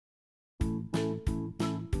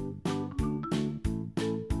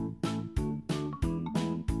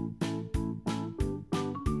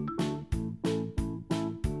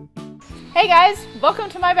Hey guys, welcome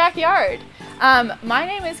to my backyard. My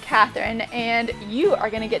name is Katherine and you are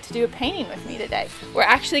going to get to do a painting with me today. We're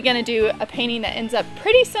actually going to do a painting that ends up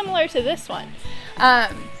pretty similar to this one.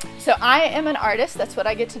 So I am an artist. That's what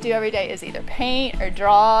I get to do every day, is either paint or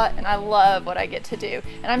draw, and I love what I get to do.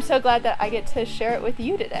 And I'm so glad that I get to share it with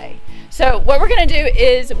you today. So what we're going to do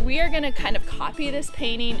is we are going to kind of copy this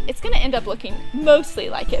painting. It's going to end up looking mostly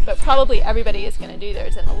like it, but probably everybody is going to do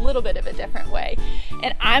theirs in a little bit of a different way.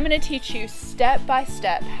 And I'm going to teach you step by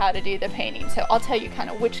step how to do the painting. So I'll tell you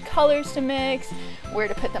kind of which colors to mix, where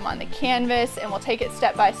to put them on the canvas, and we'll take it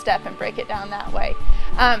step by step and break it down that way.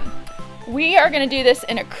 We are going to do this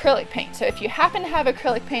in acrylic paint. So if you happen to have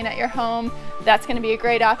acrylic paint at your home, that's going to be a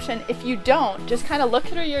great option. If you don't, just kind of look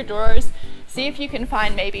through your drawers, see if you can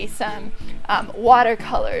find maybe some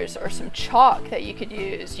watercolors or some chalk that you could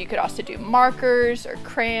use. You could also do markers or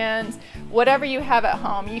crayons. Whatever you have at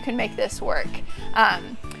home, you can make this work.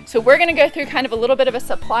 So we're going to go through kind of a little bit of a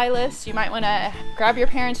supply list. You might want to grab your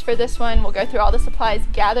parents for this one. We'll go through all the supplies,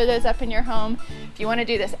 gather those up in your home. If you want to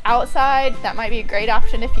do this outside, that might be a great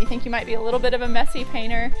option if you think you might be a little bit of a messy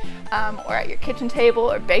painter, or at your kitchen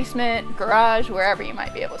table or basement, garage, wherever you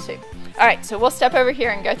might be able to. All right, so we'll step over here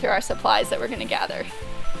and go through our supplies that we're going to gather.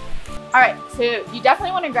 All right, so you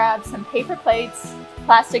definitely want to grab some paper plates,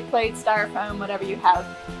 plastic plates, styrofoam, whatever you have.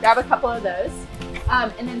 Grab a couple of those.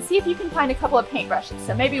 And then see if you can find a couple of paintbrushes.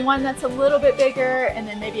 So maybe one that's a little bit bigger and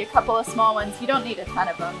then maybe a couple of small ones. You don't need a ton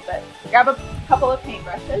of them, but grab a couple of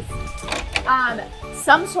paintbrushes.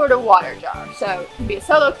 Some sort of water jar. So it can be a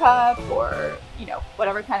solo cup or,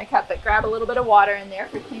 whatever kind of cup, but grab a little bit of water in there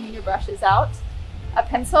for cleaning your brushes out. A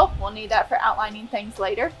pencil, we'll need that for outlining things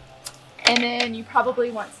later. And then you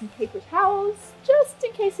probably want some paper towels, just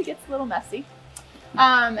in case it gets a little messy.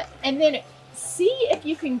 And then see if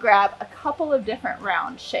you can grab a couple of different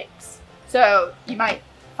round shapes. So you might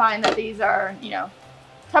find that these are,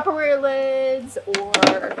 Tupperware lids or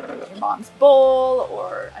your mom's bowl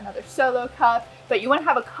or another solo cup, but you want to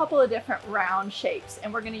have a couple of different round shapes,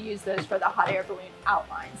 and we're going to use those for the hot air balloon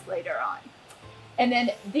outlines later on. And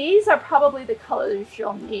then these are probably the colors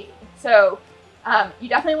you'll need. So you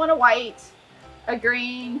definitely want a white, a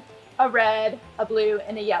green, a red, a blue,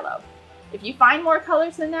 and a yellow. If you find more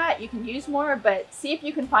colors than that, you can use more, but see if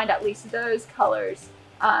you can find at least those colors,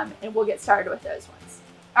 and we'll get started with those ones.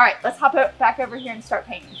 All right, let's hop back over here and start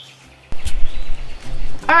painting.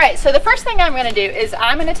 All right, so the first thing I'm gonna do is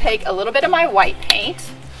I'm gonna take a little bit of my white paint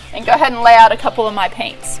and go ahead and lay out a couple of my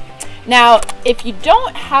paints. Now, if you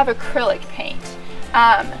don't have acrylic paint,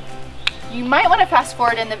 you might wanna fast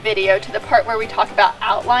forward in the video to the part where we talk about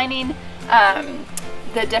outlining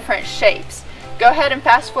the different shapes. Go ahead and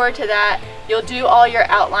fast forward to that. You'll do all your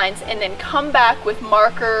outlines and then come back with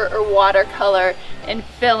marker or watercolor and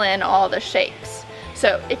fill in all the shapes.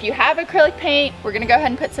 So if you have acrylic paint, we're gonna go ahead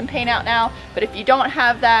and put some paint out now, but if you don't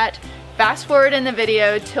have that, fast forward in the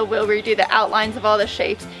video till we'll redo the outlines of all the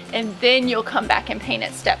shapes, and then you'll come back and paint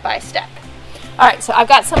it step by step. All right, so I've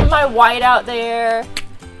got some of my white out there.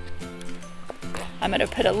 I'm gonna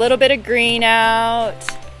put a little bit of green out.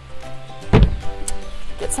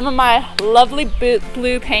 Get some of my lovely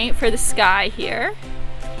blue paint for the sky here.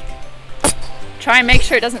 Try and make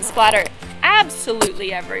sure it doesn't splatter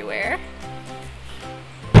absolutely everywhere.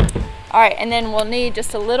 All right, and then we'll need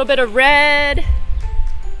just a little bit of red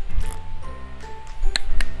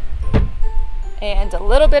and a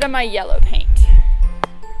little bit of my yellow paint.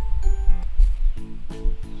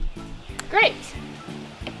 Great.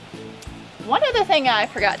 One other thing I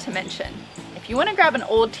forgot to mention, if you want to grab an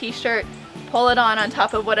old t-shirt, pull it on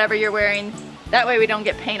top of whatever you're wearing. That way we don't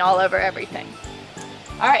get paint all over everything.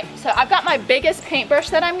 All right, so I've got my biggest paintbrush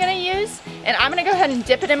that I'm gonna use, and I'm gonna go ahead and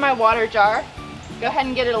dip it in my water jar. Go ahead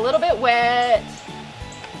and get it a little bit wet,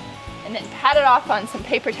 and then pat it off on some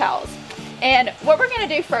paper towels. And what we're gonna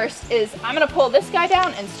do first is I'm gonna pull this guy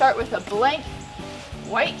down and start with a blank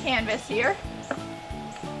white canvas here.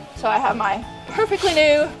 So I have my perfectly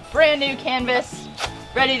new, brand new canvas,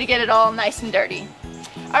 ready to get it all nice and dirty.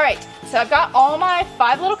 All right, so I've got all my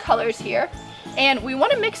 5 little colors here, and we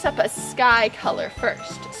want to mix up a sky color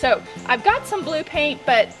first. So I've got some blue paint,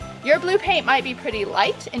 but your blue paint might be pretty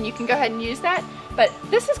light, and you can go ahead and use that, but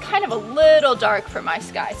this is kind of a little dark for my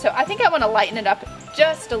sky, so I think I want to lighten it up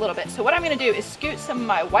just a little bit. So what I'm going to do is scoot some of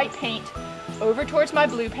my white paint over towards my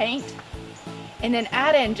blue paint, and then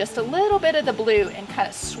add in just a little bit of the blue and kind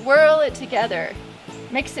of swirl it together,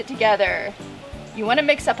 mix it together. You want to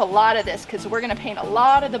mix up a lot of this because we're going to paint a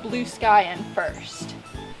lot of the blue sky in first.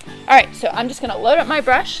 All right, so I'm just going to load up my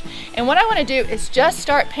brush, and what I want to do is just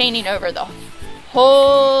start painting over the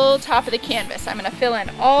whole top of the canvas. I'm going to fill in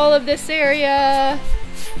all of this area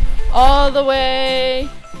all the way.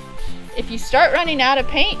 If you start running out of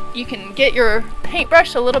paint, you can get your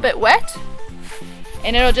paintbrush a little bit wet,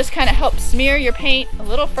 and it'll just kind of help smear your paint a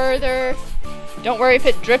little further. Don't worry if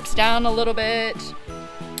it drips down a little bit.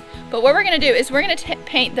 But what we're gonna do is we're gonna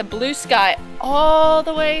paint the blue sky all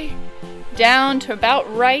the way down to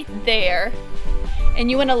about right there. And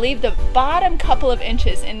you wanna leave the bottom couple of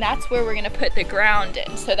inches, and that's where we're gonna put the ground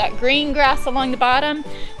in. So that green grass along the bottom,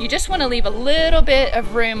 you just wanna leave a little bit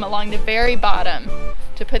of room along the very bottom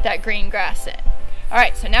to put that green grass in. All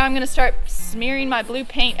right, so now I'm gonna start smearing my blue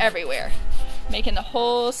paint everywhere, making the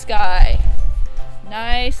whole sky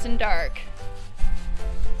nice and dark.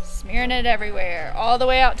 Smearing it everywhere, all the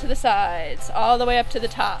way out to the sides, all the way up to the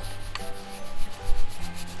top.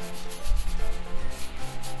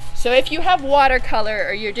 So if you have watercolor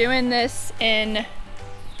or you're doing this in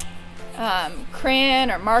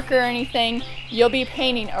crayon or marker or anything, you'll be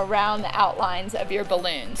painting around the outlines of your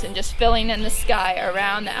balloons and just filling in the sky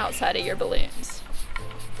around the outside of your balloons.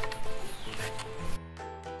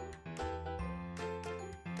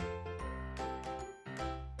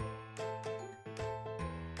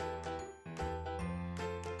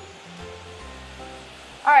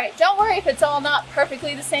 Alright, don't worry if it's all not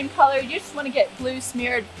perfectly the same color. You just want to get blue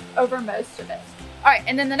smeared over most of it. Alright,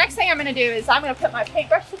 and then the next thing I'm going to do is I'm going to put my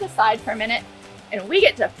paintbrush to the side for a minute, and we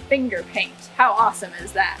get to finger paint. How awesome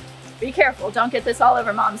is that? Be careful, don't get this all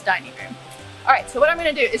over Mom's dining room. Alright, so what I'm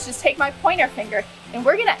going to do is just take my pointer finger, and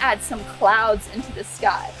we're going to add some clouds into the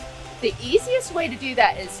sky. The easiest way to do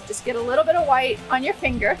that is just get a little bit of white on your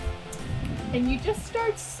finger, and you just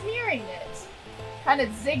start smearing it. Kind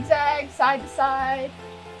of zigzag side to side.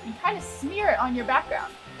 And kind of smear it on your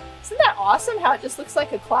background. Isn't that awesome how it just looks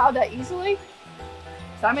like a cloud that easily?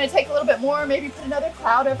 So I'm going to take a little bit more, maybe put another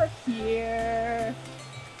cloud over here.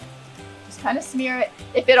 Just kind of smear it.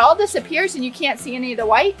 If it all disappears and you can't see any of the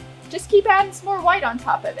white, just keep adding some more white on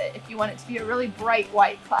top of it if you want it to be a really bright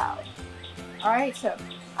white cloud. Alright, so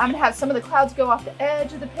I'm going to have some of the clouds go off the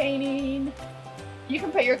edge of the painting. You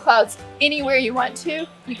can put your clouds anywhere you want to.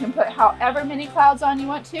 You can put however many clouds on you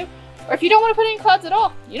want to. Or if you don't want to put any clouds at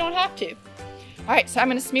all, you don't have to. All right, so I'm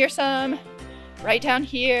going to smear some right down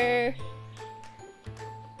here.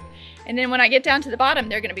 And then when I get down to the bottom,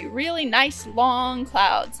 they're going to be really nice long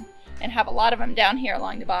clouds and have a lot of them down here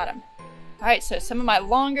along the bottom. All right, so some of my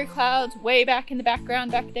longer clouds way back in the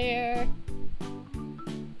background back there.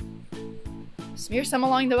 Smear some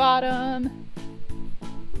along the bottom.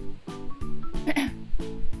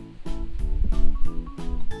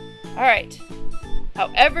 All right.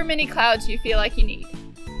 However many clouds you feel like you need.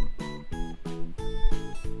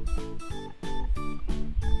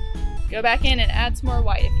 Go back in and add some more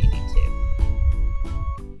white if you need to.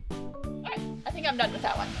 Alright, I think I'm done with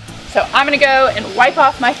that one. So I'm going to go and wipe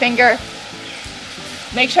off my finger.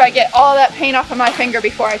 Make sure I get all that paint off of my finger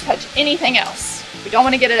before I touch anything else. We don't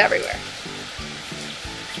want to get it everywhere.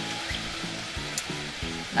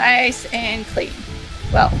 Nice and clean.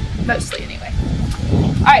 Well, mostly anyway.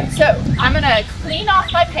 Alright, so I'm going to clean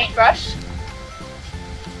off my paintbrush.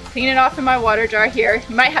 Clean it off in my water jar here.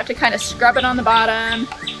 You might have to kind of scrub it on the bottom.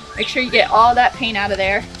 Make sure you get all that paint out of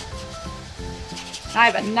there. I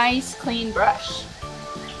have a nice clean brush.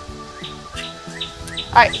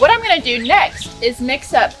 Alright, what I'm going to do next is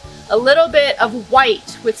mix up a little bit of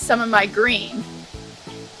white with some of my green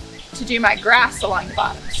to do my grass along the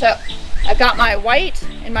bottom. So I've got my white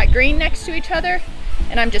and my green next to each other.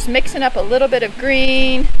 And I'm just mixing up a little bit of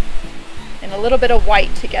green and a little bit of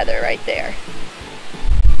white together right there.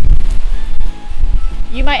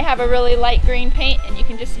 You might have a really light green paint and you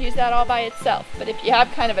can just use that all by itself. But if you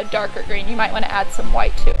have kind of a darker green, you might want to add some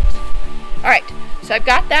white to it. All right, so I've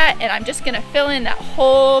got that, and I'm just going to fill in that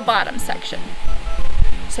whole bottom section.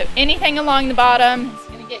 So anything along the bottom is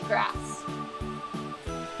going to get grass.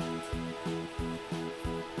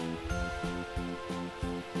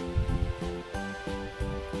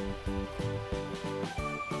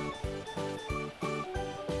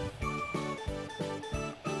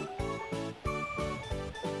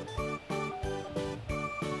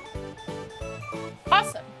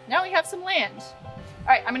 Awesome, now we have some land. All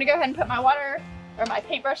right, I'm gonna go ahead and put my water, or my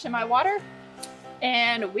paintbrush in my water,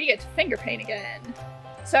 and we get to finger paint again.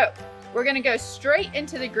 So we're gonna go straight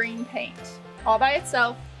into the green paint, all by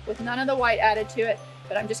itself, with none of the white added to it,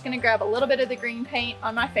 but I'm just gonna grab a little bit of the green paint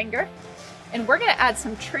on my finger, and we're gonna add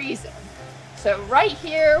some trees in. So right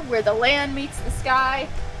here, where the land meets the sky,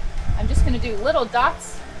 I'm just gonna do little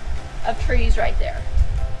dots of trees right there.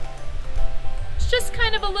 Just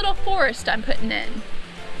kind of a little forest I'm putting in.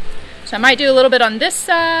 So I might do a little bit on this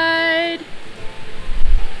side,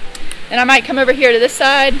 and I might come over here to this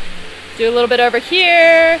side, do a little bit over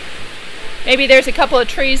here, Maybe there's a couple of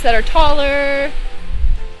trees that are taller.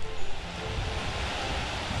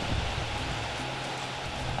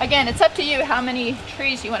 Again, it's up to you how many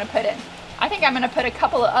trees you want to put in. I think I'm going to put a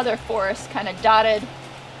couple of other forests kind of dotted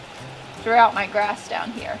throughout my grass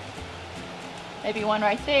down here. Maybe one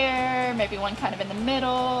right there, maybe one kind of in the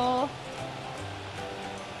middle.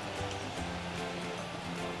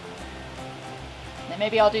 Then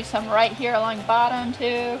maybe I'll do some right here along the bottom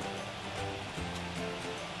too.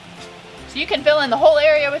 So you can fill in the whole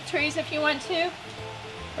area with trees if you want to,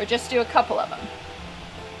 or just do a couple of them.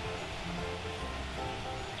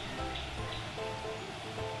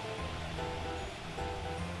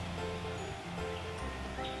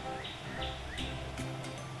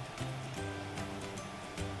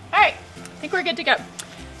 Alright, I think we're good to go.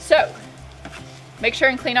 So, make sure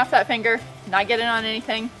and clean off that finger, not get it on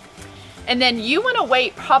anything. And then you want to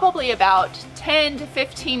wait probably about 10 to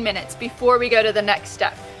 15 minutes before we go to the next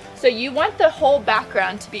step. So you want the whole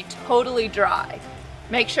background to be totally dry.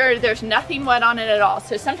 Make sure there's nothing wet on it at all.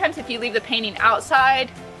 So sometimes if you leave the painting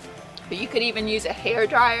outside, you could even use a hair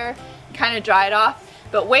dryer and kind of dry it off.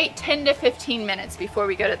 But wait 10 to 15 minutes before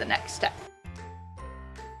we go to the next step.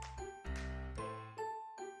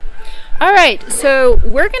 All right, so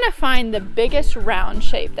we're gonna find the biggest round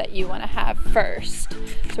shape that you wanna have first.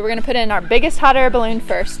 So we're gonna put in our biggest hot air balloon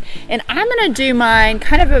first. And I'm gonna do mine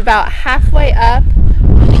kind of about halfway up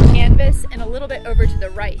on the canvas and a little bit over to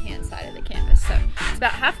the right-hand side of the canvas. So it's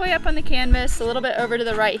about halfway up on the canvas, a little bit over to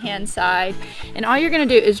the right-hand side. And all you're gonna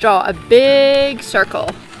do is draw a big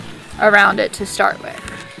circle around it to start with.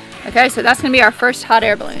 Okay, so that's gonna be our first hot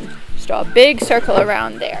air balloon. Just draw a big circle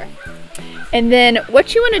around there. And then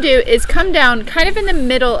what you want to do is come down kind of in the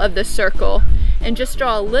middle of the circle and just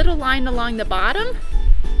draw a little line along the bottom.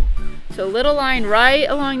 So a little line right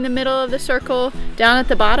along the middle of the circle down at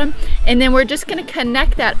the bottom. And then we're just going to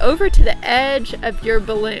connect that over to the edge of your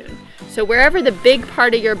balloon. So wherever the big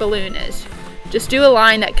part of your balloon is, just do a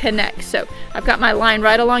line that connects. So I've got my line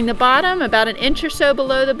right along the bottom, about an inch or so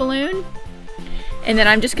below the balloon. And then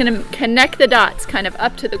I'm just going to connect the dots kind of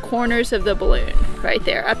up to the corners of the balloon, right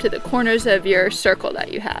there, up to the corners of your circle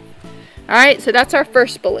that you have. All right, so that's our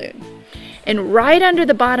first balloon. And right under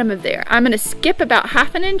the bottom of there, I'm going to skip about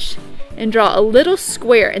half an inch and draw a little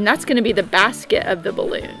square, and that's going to be the basket of the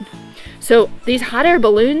balloon. So these hot air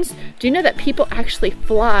balloons, do you know that people actually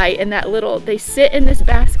fly in that little, they sit in this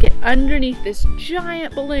basket underneath this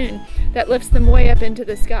giant balloon that lifts them way up into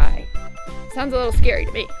the sky? Sounds a little scary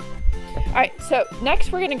to me. All right, so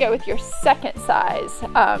next we're gonna go with your second size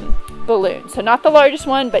balloon. So not the largest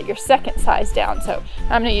one, but your second size down. So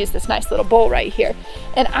I'm gonna use this nice little bowl right here.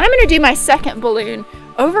 And I'm gonna do my second balloon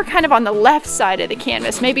over kind of on the left side of the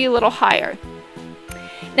canvas, maybe a little higher.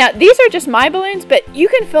 Now these are just my balloons, but you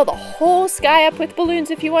can fill the whole sky up with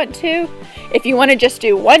balloons if you want to. If you want to just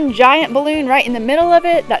do one giant balloon right in the middle of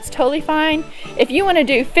it, that's totally fine. If you want to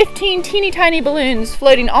do 15 teeny tiny balloons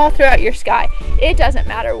floating all throughout your sky, it doesn't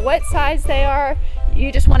matter what size they are,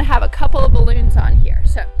 you just want to have a couple of balloons on here.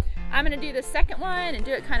 So I'm going to do the second one and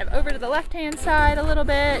do it kind of over to the left hand side a little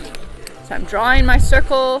bit. So I'm drawing my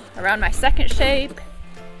circle around my second shape,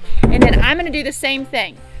 and then I'm going to do the same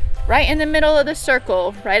thing. Right in the middle of the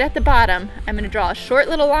circle, right at the bottom, I'm going to draw a short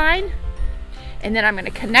little line, and then I'm going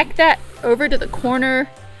to connect that over to the corner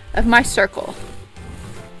of my circle.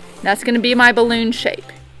 That's going to be my balloon shape.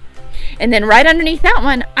 And then right underneath that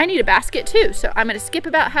one, I need a basket too. So I'm going to skip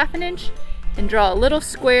about half an inch and draw a little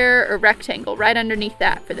square or rectangle right underneath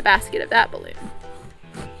that for the basket of that balloon.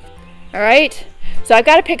 All right, so I've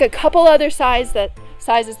got to pick a couple other sizes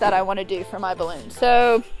that I want to do for my balloon.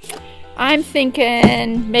 So I'm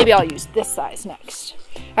thinking maybe I'll use this size next.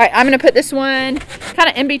 All right, I'm gonna put this one kind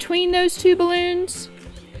of in between those two balloons.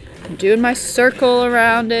 I'm doing my circle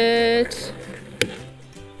around it.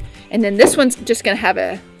 And then this one's just gonna have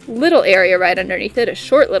a little area right underneath it, a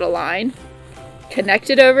short little line. Connect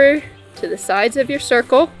it over to the sides of your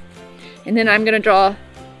circle. And then I'm gonna draw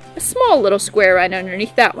a small little square right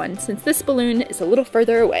underneath that one, since this balloon is a little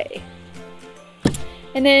further away.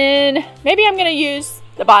 And then maybe I'm gonna use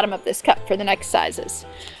the bottom of this cup for the next sizes.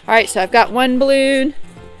 All right, so I've got one balloon.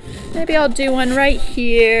 Maybe I'll do one right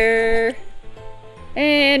here.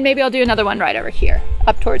 And maybe I'll do another one right over here,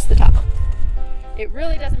 up towards the top. It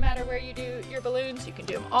really doesn't matter where you do your balloons. You can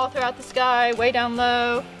do them all throughout the sky, way down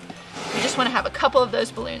low. You just wanna have a couple of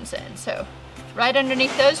those balloons in. So right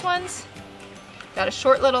underneath those ones, got a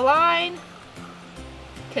short little line,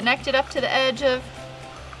 connect it up to the edge of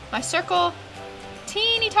my circle.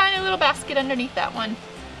 Teeny tiny little basket underneath that one.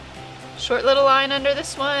 Short little line under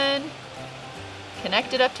this one.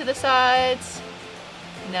 Connect it up to the sides.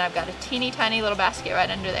 And then I've got a teeny tiny little basket right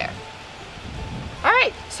under there.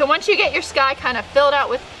 So once you get your sky kind of filled out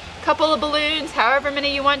with a couple of balloons, however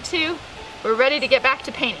many you want to, we're ready to get back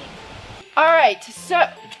to painting. All right, so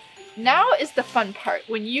now is the fun part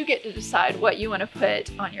when you get to decide what you want to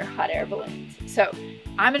put on your hot air balloons. So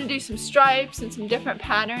I'm going to do some stripes and some different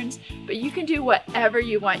patterns, but you can do whatever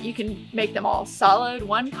you want. You can make them all solid,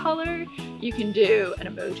 one color. You can do an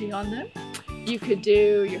emoji on them. You could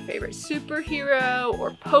do your favorite superhero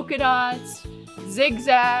or polka dots,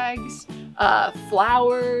 zigzags,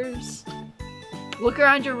 flowers. Look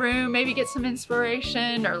around your room, maybe get some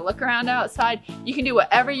inspiration, or look around outside. You can do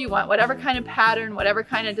whatever you want, whatever kind of pattern, whatever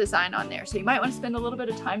kind of design on there. So you might want to spend a little bit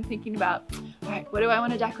of time thinking about, all right, what do I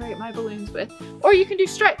want to decorate my balloons with? Or you can do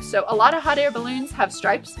stripes. So a lot of hot air balloons have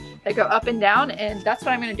stripes that go up and down, and that's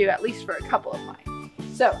what I'm going to do at least for a couple of mine.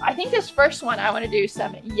 So I think this first one I want to do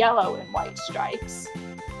some yellow and white stripes.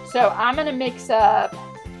 So I'm going to mix up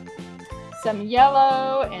some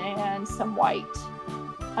yellow and some white.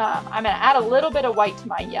 I'm going to add a little bit of white to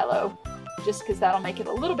my yellow just because that'll make it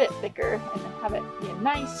a little bit thicker and then have it be a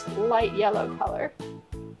nice light yellow color.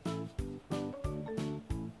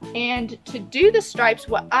 And to do the stripes,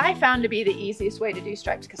 what I found to be the easiest way to do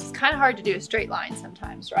stripes, because it's kind of hard to do a straight line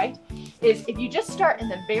sometimes, right? Is if you just start in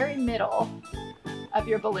the very middle of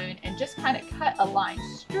your balloon and just kind of cut a line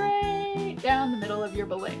straight down the middle of your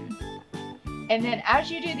balloon. And then as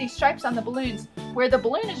you do these stripes on the balloons, where the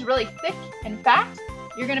balloon is really thick and fat,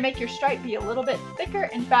 you're going to make your stripe be a little bit thicker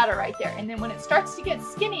and fatter right there. And then when it starts to get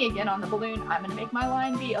skinny again on the balloon, I'm going to make my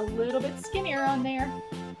line be a little bit skinnier on there.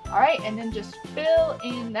 All right, and then just fill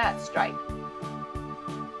in that stripe.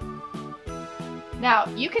 Now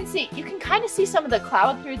you can kind of see some of the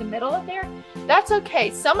cloud through the middle of there. That's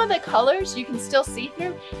okay. Some of the colors you can still see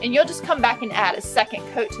through, and you'll just come back and add a second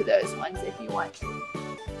coat to those ones if you want to.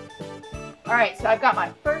 All right, so I've got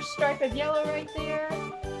my first stripe of yellow right there.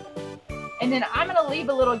 And then I'm gonna leave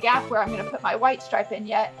a little gap where I'm gonna put my white stripe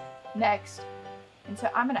in next. And so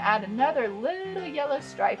I'm gonna add another little yellow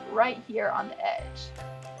stripe right here on the edge.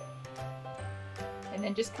 And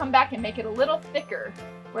then just come back and make it a little thicker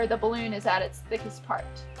where the balloon is at its thickest part.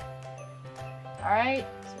 All right,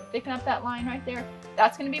 so thicken up that line right there.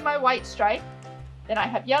 That's gonna be my white stripe. Then I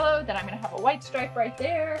have yellow, then I'm gonna have a white stripe right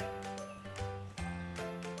there.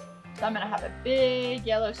 So I'm gonna have a big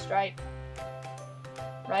yellow stripe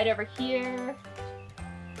right over here.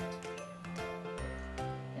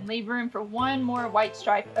 And leave room for one more white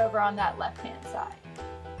stripe over on that left-hand side.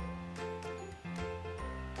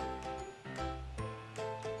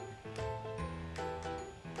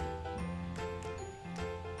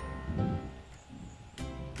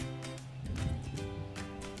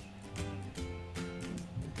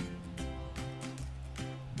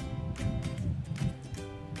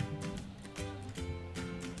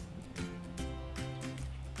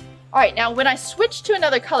 All right, now when I switch to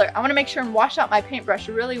another color, I wanna make sure and wash out my paintbrush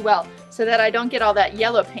really well so that I don't get all that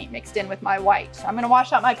yellow paint mixed in with my white. So I'm gonna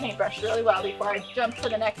wash out my paintbrush really well before I jump to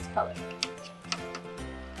the next color.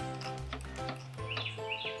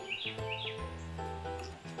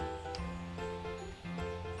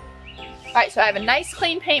 All right, so I have a nice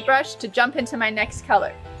clean paintbrush to jump into my next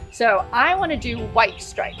color. So I wanna do white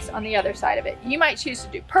stripes on the other side of it. You might choose to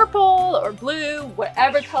do purple or blue,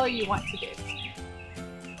 whatever color you want to do.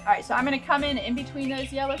 All right, so I'm gonna come in between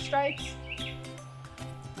those yellow stripes.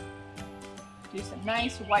 Do some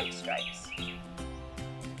nice white stripes.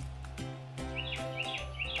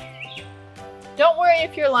 Don't worry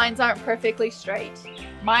if your lines aren't perfectly straight.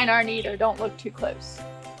 Mine aren't either, don't look too close.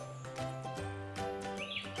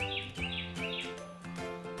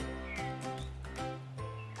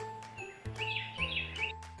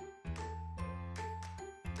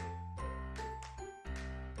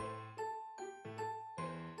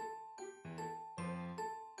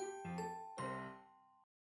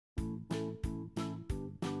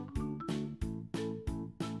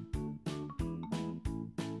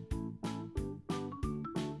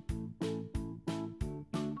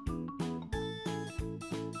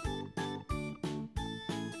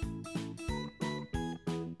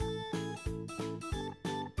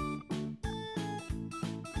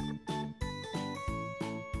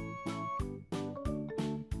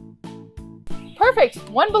 Perfect,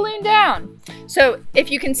 one balloon down. So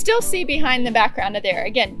if you can still see behind the background of there,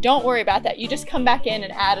 again, don't worry about that. You just come back in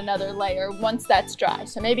and add another layer once that's dry.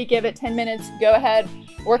 So maybe give it 10 minutes, go ahead,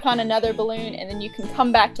 work on another balloon, and then you can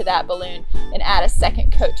come back to that balloon and add a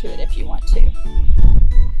second coat to it if you want to.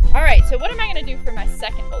 All right, so what am I gonna do for my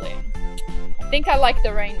second balloon? I think I like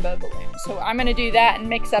the rainbow balloon, so I'm gonna do that and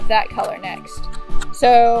mix up that color next.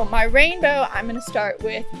 So my rainbow, I'm gonna start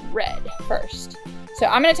with red first. So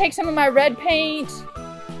I'm gonna take some of my red paint,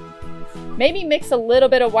 Maybe mix a little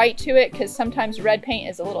bit of white to it because sometimes red paint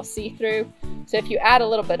is a little see-through. So if you add a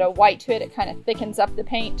little bit of white to it, it kind of thickens up the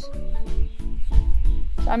paint. So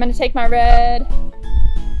I'm going to take my red,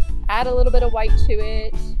 add a little bit of white to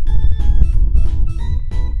it.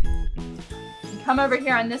 And come over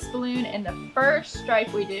here on this balloon, and the first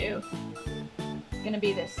stripe we do is going to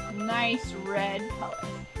be this nice red color.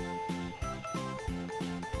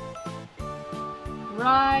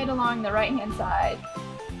 Right along the right-hand side,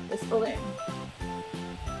 this balloon.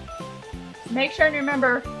 So make sure and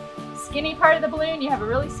remember, skinny part of the balloon, you have a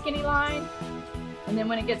really skinny line. And then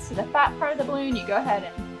when it gets to the fat part of the balloon, you go ahead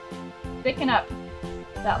and thicken up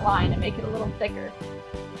that line and make it a little thicker.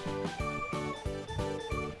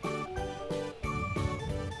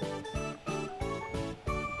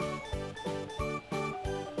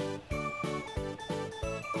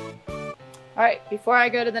 All right, before I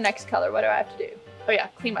go to the next color, what do I have to do? Oh yeah,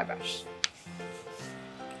 clean my brush.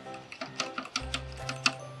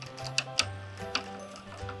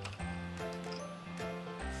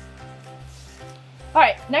 All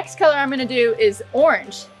right, next color I'm gonna do is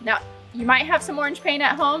orange. Now, you might have some orange paint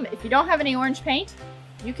at home. If you don't have any orange paint,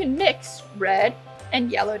 you can mix red and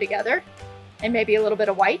yellow together and maybe a little bit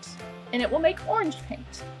of white, and it will make orange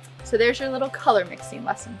paint. So there's your little color mixing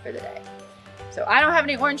lesson for the day. So I don't have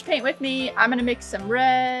any orange paint with me. I'm gonna mix some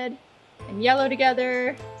red and yellow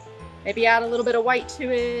together, maybe add a little bit of white to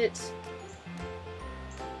it.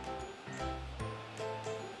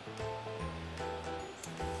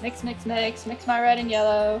 Mix, mix, mix, mix my red and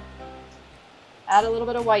yellow. Add a little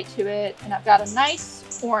bit of white to it, and I've got a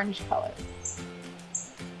nice orange color.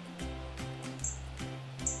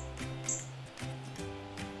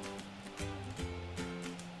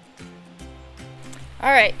 All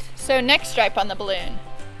right, so next stripe on the balloon.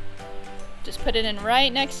 Just put it in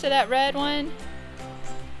right next to that red one.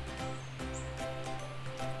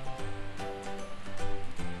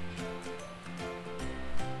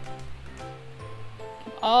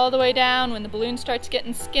 All the way down. When the balloon starts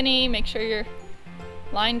getting skinny, make sure your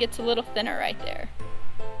line gets a little thinner right there.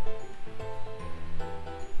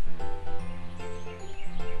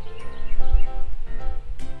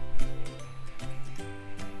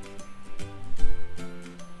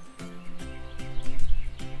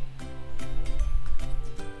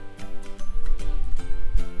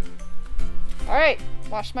 All right,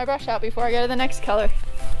 wash my brush out before I go to the next color.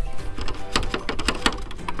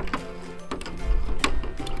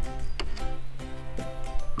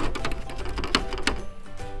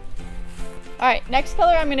 All right, next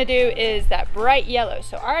color I'm gonna do is that bright yellow.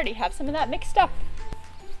 So I already have some of that mixed up.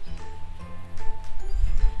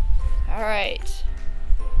 All right,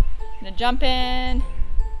 I'm gonna jump in,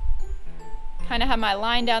 kind of have my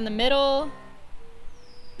line down the middle.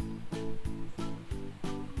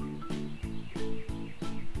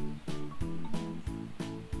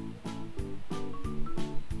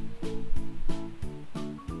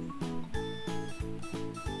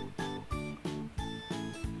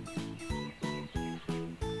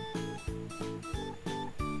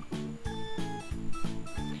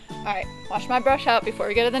 All right, wash my brush out before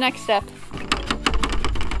we go to the next step.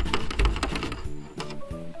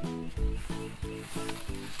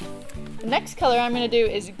 The next color I'm gonna do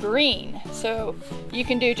is green. So you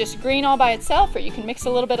can do just green all by itself, or you can mix a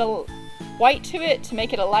little bit of white to it to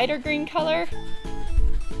make it a lighter green color.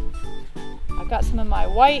 I've got some of my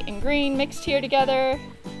white and green mixed here together.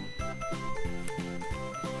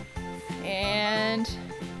 And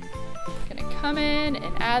I'm gonna come in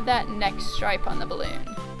and add that next stripe on the balloon.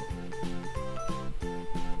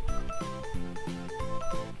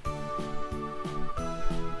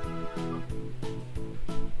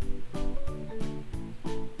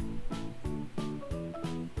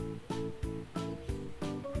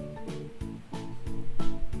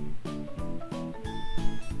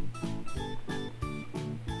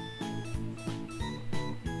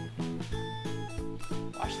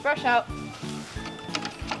 Wash the brush out.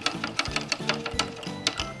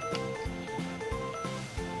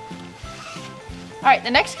 All right,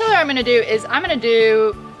 the next color I'm gonna do is I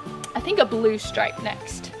think a blue stripe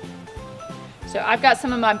next. So I've got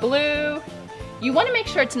some of my blue. You wanna make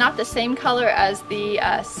sure it's not the same color as the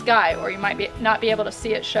sky, or you might not be able to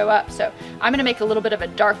see it show up. So I'm gonna make a little bit of a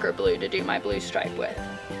darker blue to do my blue stripe with.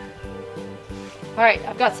 All right,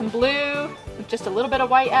 I've got some blue with just a little bit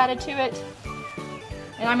of white added to it.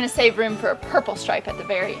 And I'm gonna save room for a purple stripe at the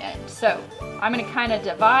very end. So I'm gonna kind of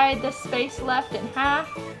divide this space left in half,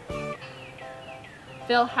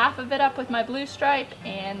 fill half of it up with my blue stripe,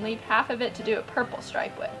 and leave half of it to do a purple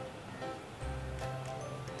stripe with.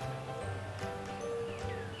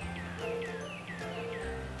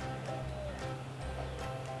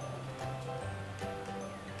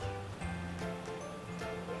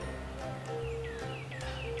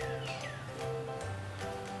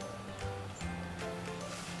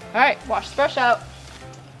 All right, wash the brush out.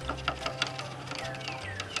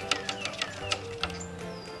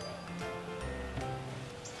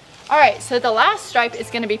 All right, so the last stripe is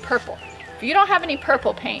gonna be purple. If you don't have any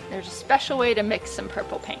purple paint, there's a special way to mix some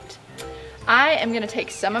purple paint. I am gonna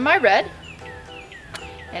take some of my red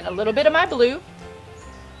and a little bit of my blue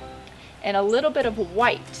and a little bit of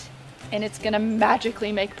white, and it's gonna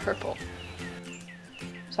magically make purple.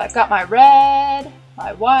 So I've got my red,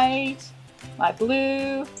 my white, my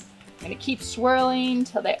blue. I'm gonna keep swirling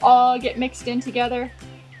till they all get mixed in together.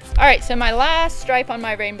 All right, so my last stripe on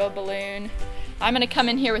my rainbow balloon, I'm gonna come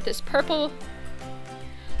in here with this purple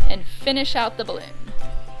and finish out the balloon.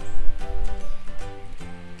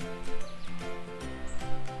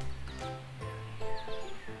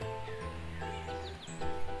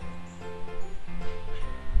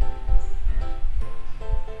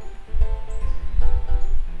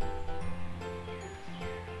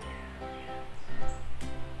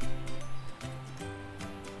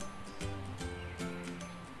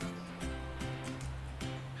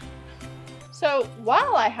 So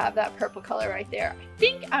while I have that purple color right there, I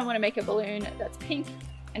think I want to make a balloon that's pink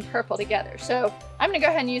and purple together. So I'm going to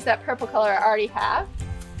go ahead and use that purple color I already have.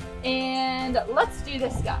 And let's do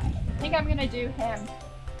this guy. I think I'm going to do him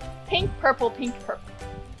pink, purple, pink, purple.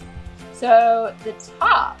 So the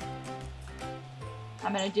top,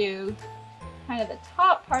 I'm going to do kind of the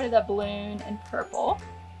top part of the balloon in purple.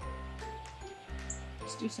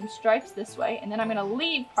 Just do some stripes this way. And then I'm going to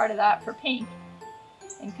leave part of that for pink.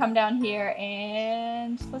 And come down here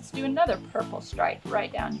and let's do another purple stripe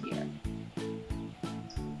right down here.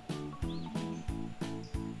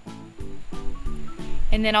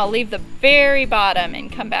 And then I'll leave the very bottom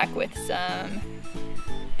and come back with some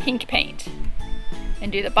pink paint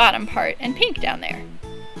and do the bottom part in pink down there.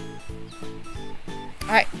 All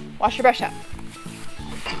right, wash your brush out.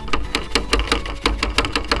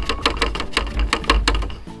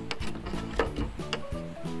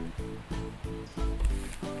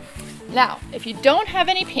 Now, if you don't have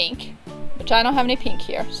any pink, which I don't have any pink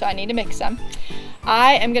here, so I need to mix some,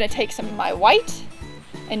 I am gonna take some of my white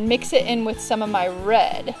and mix it in with some of my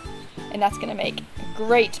red, and that's gonna make a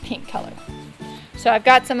great pink color. So I've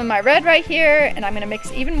got some of my red right here, and I'm gonna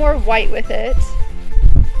mix even more white with it.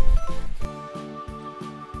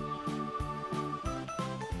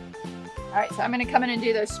 All right, so I'm gonna come in and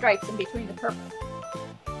do those stripes in between the purple.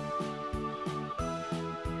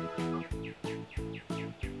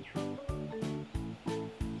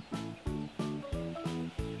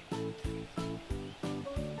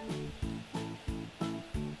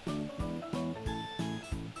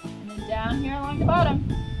 Down here along the bottom,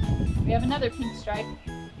 we have another pink stripe.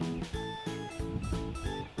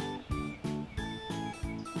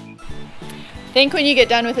 I think when you get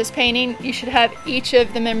done with this painting, you should have each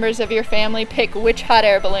of the members of your family pick which hot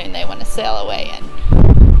air balloon they want to sail away in.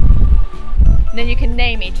 And then you can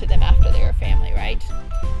name each of them after their family, right?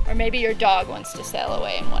 Or maybe your dog wants to sail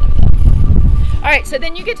away in one of them. All right, so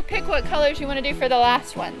then you get to pick what colors you want to do for the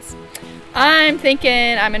last ones. I'm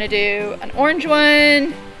thinking I'm going to do an orange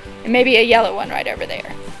one, and maybe a yellow one right over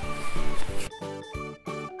there.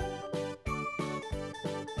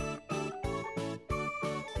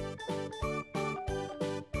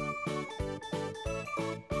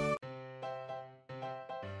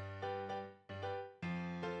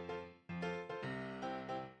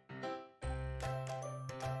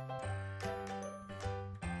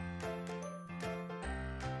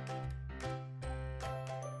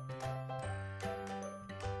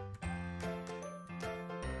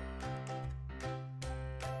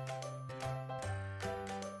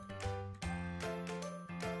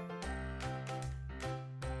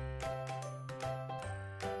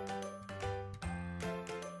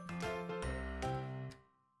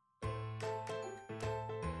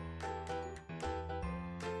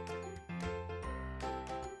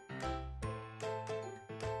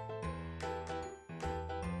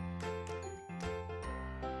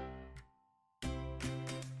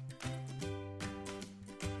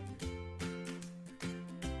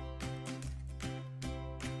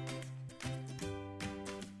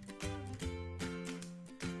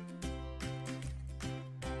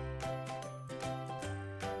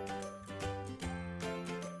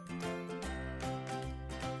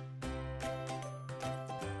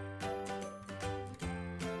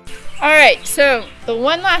 All right, so the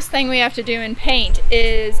one last thing we have to do in paint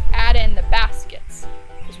is add in the baskets,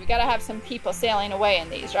 because we gotta have some people sailing away in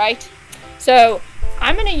these, right? So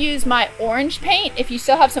I'm gonna use my orange paint. If you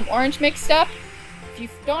still have some orange mixed up, if you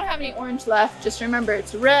don't have any orange left, just remember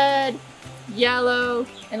it's red, yellow,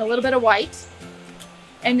 and a little bit of white.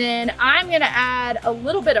 And then I'm gonna add a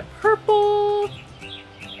little bit of purple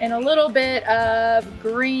and a little bit of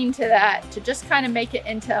green to that to just kind of make it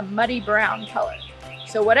into a muddy brown color.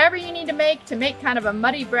 So whatever you need to make kind of a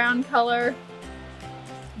muddy brown color,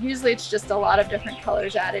 usually it's just a lot of different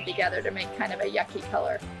colors added together to make kind of a yucky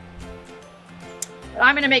color. But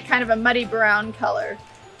I'm going to make kind of a muddy brown color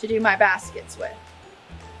to do my baskets with.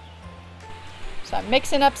 So I'm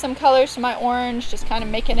mixing up some colors to my orange, just kind of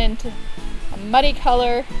making it into a muddy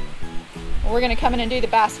color. And we're going to come in and do the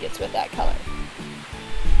baskets with that color.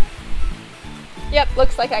 Yep,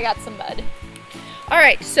 looks like I got some mud. All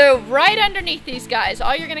right, so right underneath these guys,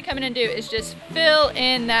 all you're going to come in and do is just fill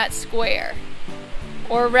in that square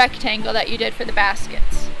or rectangle that you did for the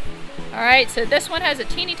baskets. All right, so this one has a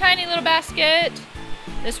teeny tiny little basket.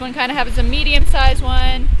 This one kind of has a medium sized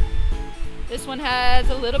one. This one has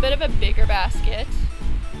a little bit of a bigger basket.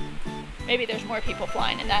 Maybe there's more people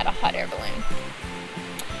flying in that, a hot air balloon.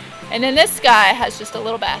 And then this guy has just a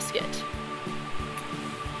little basket.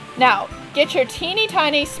 Now, get your teeny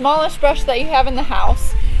tiny, smallest brush that you have in the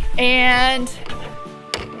house, and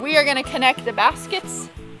we are gonna connect the baskets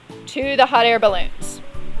to the hot air balloons.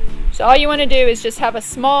 So all you wanna do is just have a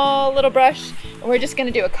small little brush, and we're just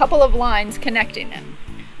gonna do a couple of lines connecting them.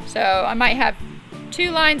 So I might have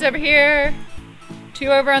 2 lines over here,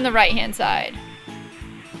 2 over on the right hand side.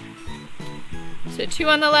 So 2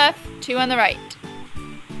 on the left, 2 on the right.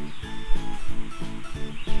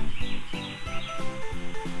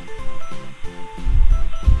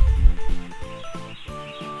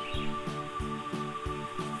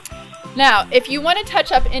 Now, if you want to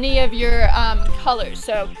touch up any of your colors,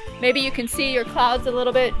 so maybe you can see your clouds a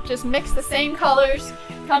little bit, just mix the same colors,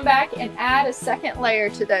 come back and add a second layer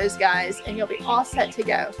to those guys, and you'll be all set to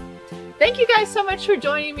go. Thank you guys so much for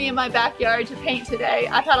joining me in my backyard to paint today.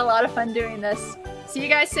 I've had a lot of fun doing this. See you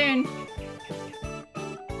guys soon.